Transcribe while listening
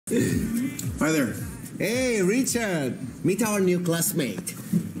Hi there. Hey, Richard. Meet our new classmate.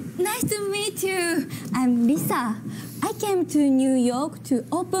 Nice to meet you. I'm Lisa. I came to New York to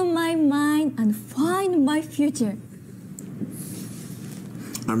open my mind and find my future.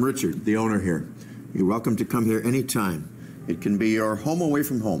 I'm Richard, the owner here. You're welcome to come here anytime. It can be your home away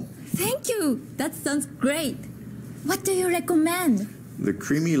from home. Thank you. That sounds great. What do you recommend? The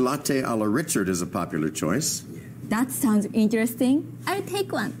creamy latte a la Richard is a popular choice. That sounds interesting. I'll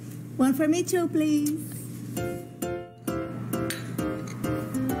take one. One for me too, please.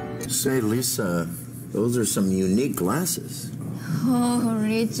 Say, Lisa, those are some unique glasses. Oh,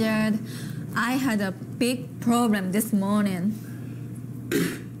 Richard, I had a big problem this morning.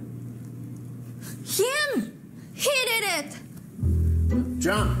 Him! He did it!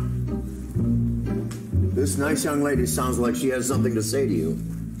 John! This nice young lady sounds like she has something to say to you.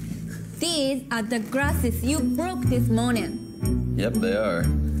 These are the glasses you broke this morning. Yep, they are.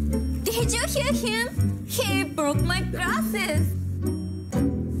 Did you hear him? He broke my glasses.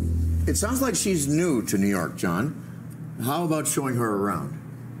 It sounds like she's new to New York, John. How about showing her around?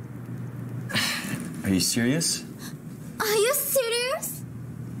 Are you serious? Are you serious?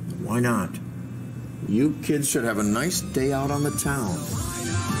 Why not? You kids should have a nice day out on the town.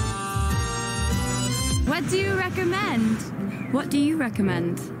 What do you recommend? What do you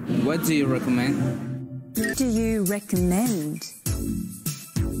recommend? What do you recommend? What do you recommend?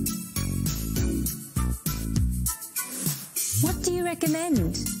 What do you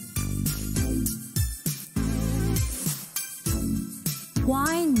recommend?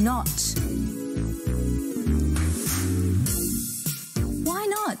 Why not?